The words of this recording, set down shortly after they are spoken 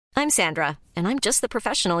I'm Sandra, and I'm just the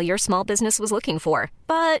professional your small business was looking for.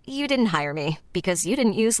 But you didn't hire me because you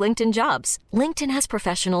didn't use LinkedIn Jobs. LinkedIn has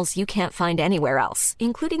professionals you can't find anywhere else,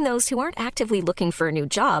 including those who aren't actively looking for a new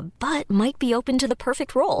job, but might be open to the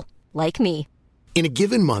perfect role, like me. In a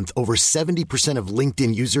given month, over 70% of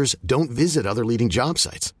LinkedIn users don't visit other leading job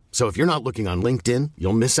sites. So if you're not looking on LinkedIn,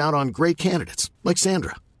 you'll miss out on great candidates like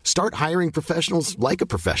Sandra. Start hiring professionals like a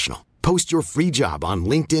professional. Post your free job on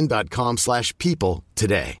linkedin.com/people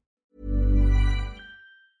today.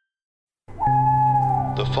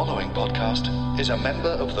 The following podcast is a member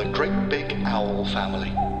of the Great Big Owl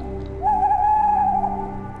family.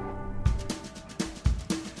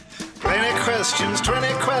 20 questions,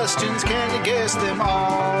 can you guess them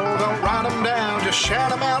all? Don't write them down, just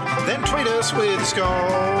shout them out, then tweet us with a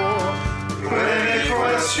score. 20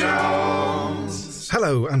 questions.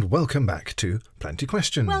 Hello and welcome back to Plenty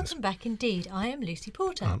Questions. Welcome back indeed. I am Lucy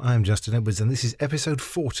Porter. And I am Justin Edwards, and this is episode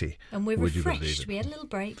 40. And we're refreshed. We had a little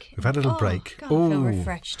break. We've had a little break. God, I feel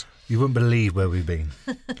refreshed. You wouldn't believe where we've been.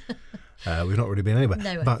 We've not really been anywhere.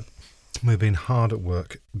 Nowhere. But we've been hard at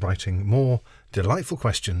work writing more delightful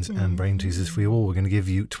questions and brain teasers for you all. We're going to give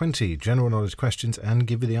you 20 general knowledge questions and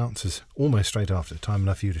give you the answers almost straight after. Time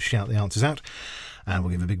enough for you to shout the answers out. And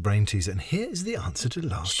we'll give a big brain teaser. And here is the answer to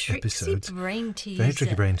last episode's brain teaser. Very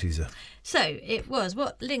tricky brain teaser. So it was,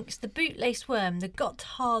 what links the bootlace worm, the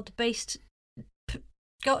Gotthard-based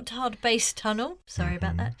tunnel, sorry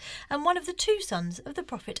about that, and one of the two sons of the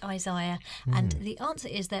prophet Isaiah. And the answer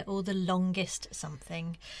is they're all the longest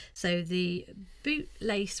something. So the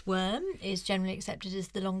bootlace worm is generally accepted as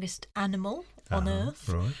the longest animal on Earth.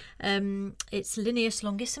 Right. It's Linnaeus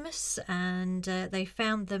longissimus, and they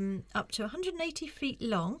found them up to 180 feet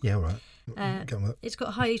long. Yeah, right. Go on with it. It's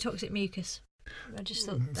got highly toxic mucus. I just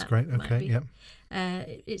thought That's that great. might Okay, be. yeah.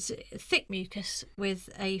 It's thick mucus with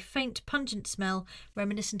a faint pungent smell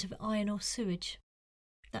reminiscent of iron or sewage.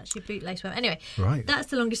 That's your bootlace worm. Anyway, Right.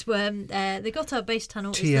 that's the longest worm. The Gotthard-based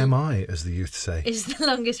tunnel TMI, as the youth say. is the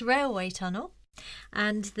longest railway tunnel.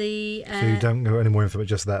 And the... So you don't know any more info, but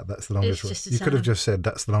just that's the longest It's worm. just a You could have tunnel. just said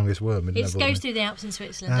that's the longest worm. It goes through the Alps in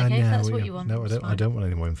Switzerland, if that's what you want. No, it's I fine. don't want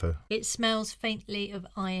any more info. It smells faintly of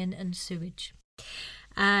iron and sewage.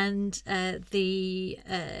 And the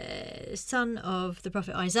son of the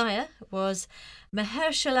prophet Isaiah was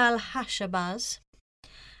Maher-shalal-hash-baz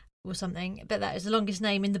or something, but that is the longest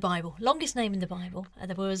name in the Bible. Longest name in the Bible.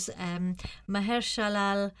 There was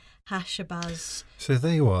Maher-shalal-hash-baz. So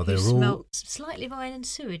there you are. Who They're all smelt slightly of iron and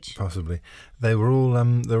sewage. possibly. They're all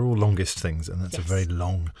longest things, and that's a Yes. very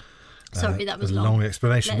long. Sorry, that was a long. long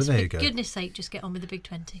explanation. Let's, but there for you go. goodness sake, just get on with the big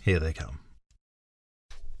 20. Here they come.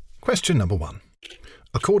 Question number 1.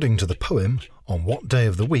 According to the poem, on what day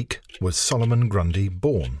of the week was Solomon Grundy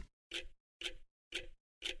born?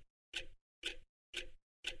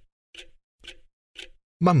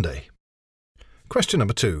 Monday. Question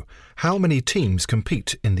number 2. How many teams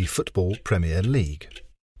compete in the Football Premier League?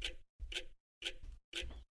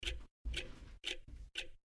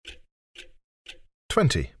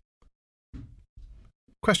 (20).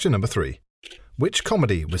 Question number 3. Which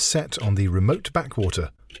comedy was set on the remote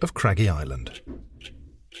backwater of Craggy Island?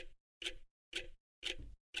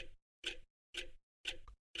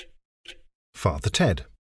 Father Ted.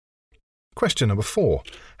 Question number 4.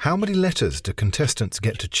 How many letters do contestants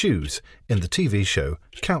get to choose in the TV show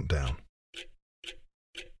Countdown?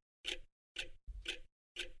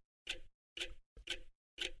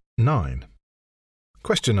 (9).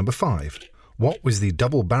 Question number 5. What was the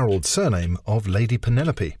double-barrelled surname of Lady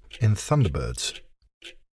Penelope in Thunderbirds?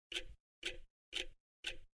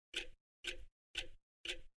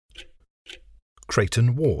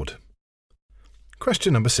 Creighton Ward.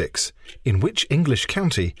 Question number 6. In which English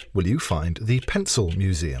county will you find the Pencil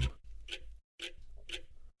Museum?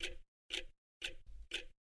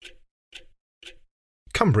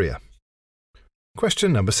 Cumbria.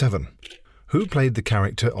 Question number 7. Who played the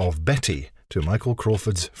character of Betty to Michael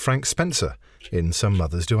Crawford's Frank Spencer in Some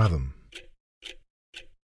Mothers Do Have 'Em?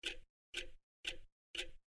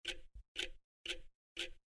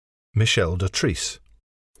 Michelle Dotrice.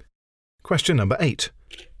 Question number 8.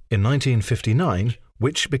 In 1959,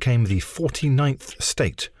 which became the 49th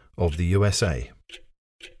state of the USA?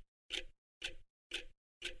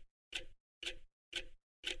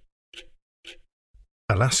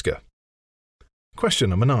 Alaska. Question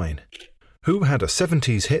number 9. Who had a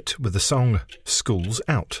 70s hit with the song School's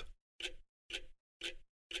Out?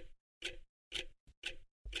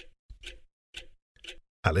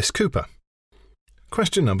 Alice Cooper.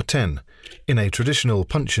 Question number 10. In a traditional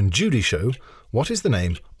Punch and Judy show, what is the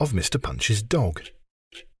name of Mr. Punch's dog?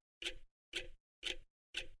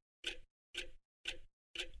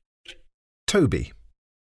 Toby.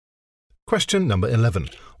 Question number 11.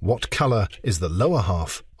 What colour is the lower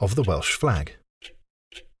half of the Welsh flag?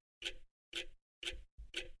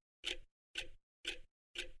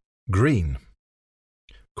 Green.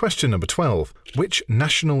 Question number 12. Which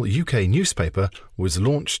national UK newspaper was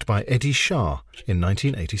launched by Eddie Shah in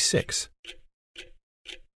 1986?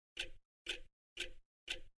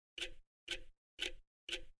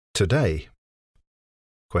 Today.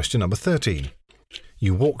 Question number 13.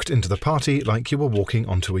 You walked into the party like you were walking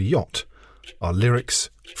onto a yacht. Are lyrics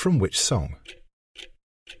from which song?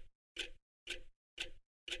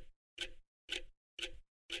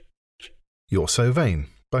 You're So Vain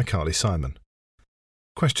by Carly Simon.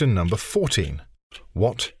 Question number 14.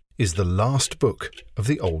 What is the last book of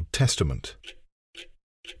the Old Testament?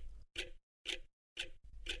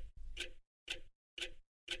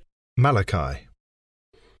 Malachi.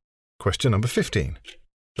 Question number 15.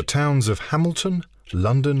 The towns of Hamilton,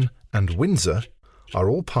 London and Windsor are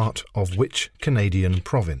all part of which Canadian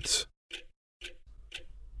province?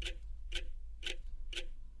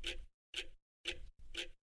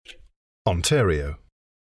 Ontario.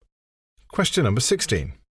 Question number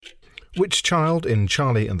 16. Which child in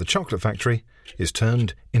Charlie and the Chocolate Factory is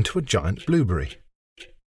turned into a giant blueberry?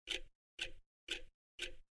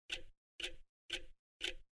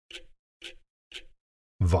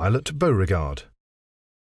 Violet Beauregard.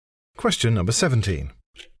 Question number 17.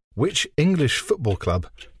 Which English football club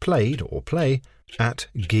played or play at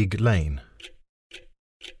Gig Lane?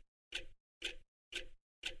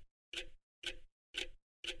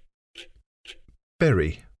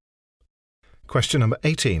 Bury. Question number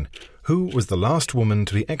 18. Who was the last woman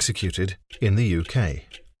to be executed in the UK?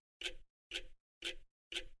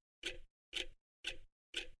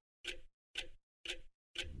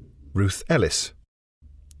 Ruth Ellis.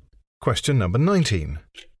 Question number 19.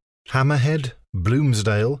 Hammerhead,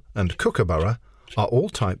 Bloomsdale and Kookaburra are all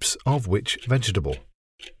types of which vegetable?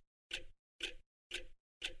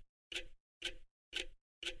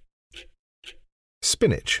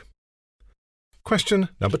 Spinach. Question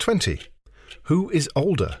number 20. Who is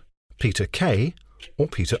older, Peter Kay or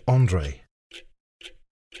Peter Andre?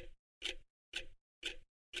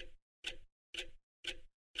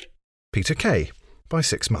 Peter Kay by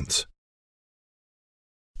 6 months.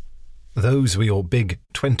 Those were your big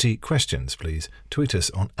 20 questions. Please tweet us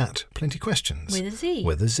on @plentyquestions With a Z.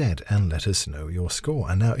 With a Z, and let us know your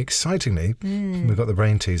score. And now, excitingly, we've got the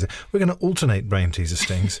brain teaser. We're going to alternate brain teaser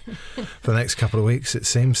stings for the next couple of weeks, it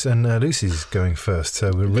seems. And Lucy's going first,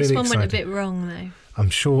 so we're really excited. This one went a bit wrong, though. I'm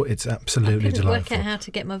sure it's absolutely I couldn't delightful. work out how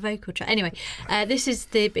to get my vocal track. Anyway,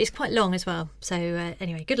 it's quite long as well. So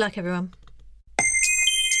anyway, good luck, everyone.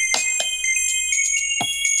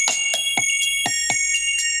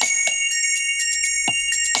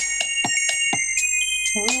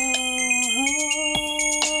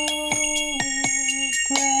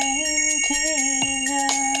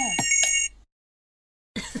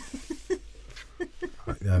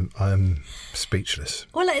 I'm speechless.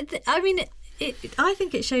 Well, I mean, I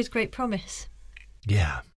think it shows great promise.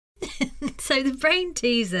 Yeah. So the brain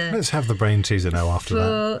teaser. Let's have the brain teaser now after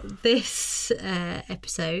that. For this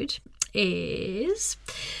episode is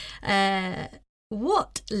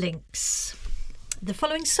what links the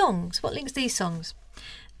following songs? What links these songs?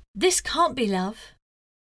 This Can't Be Love,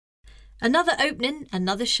 Another Opening,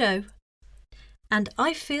 Another Show, and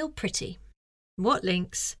I Feel Pretty. What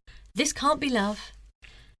links This Can't Be Love,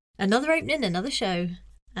 Another Opening, Another Show,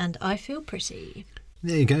 and I Feel Pretty?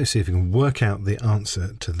 There you go. See if you can work out the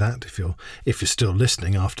answer to that if you're still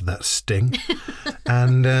listening after that sting,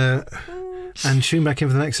 and tune back in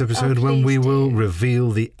for the next episode when we will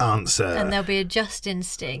reveal the answer. And there'll be a Justin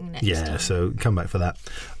sting next time. So come back for that.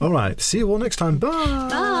 All right. See you all next time. Bye.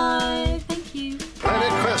 Bye. Thank you. 20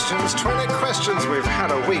 questions. We've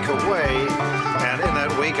had a week away, and in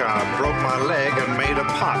that week I broke my leg and made a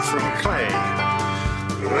pot from clay.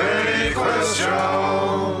 20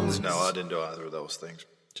 questions. No, I didn't do either of those things.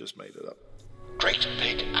 Just made it up.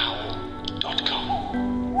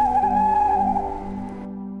 GreatBigOwl.com.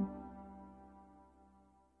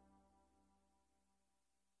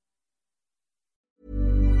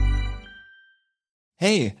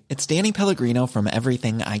 Hey, it's Danny Pellegrino from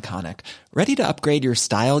Everything Iconic. Ready to upgrade your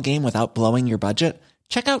style game without blowing your budget?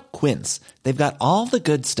 Check out Quince. They've got all the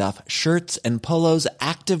good stuff, shirts and polos,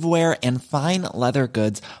 activewear, and fine leather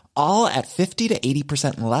goods, all at 50 to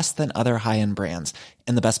 80% less than other high-end brands.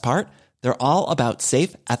 And the best part? They're all about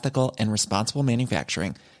safe, ethical, and responsible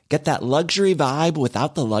manufacturing. Get that luxury vibe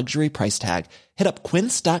without the luxury price tag. Hit up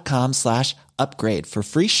quince.com/upgrade for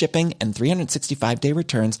free shipping and 365-day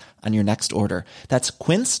returns on your next order. That's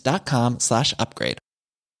quince.com/upgrade.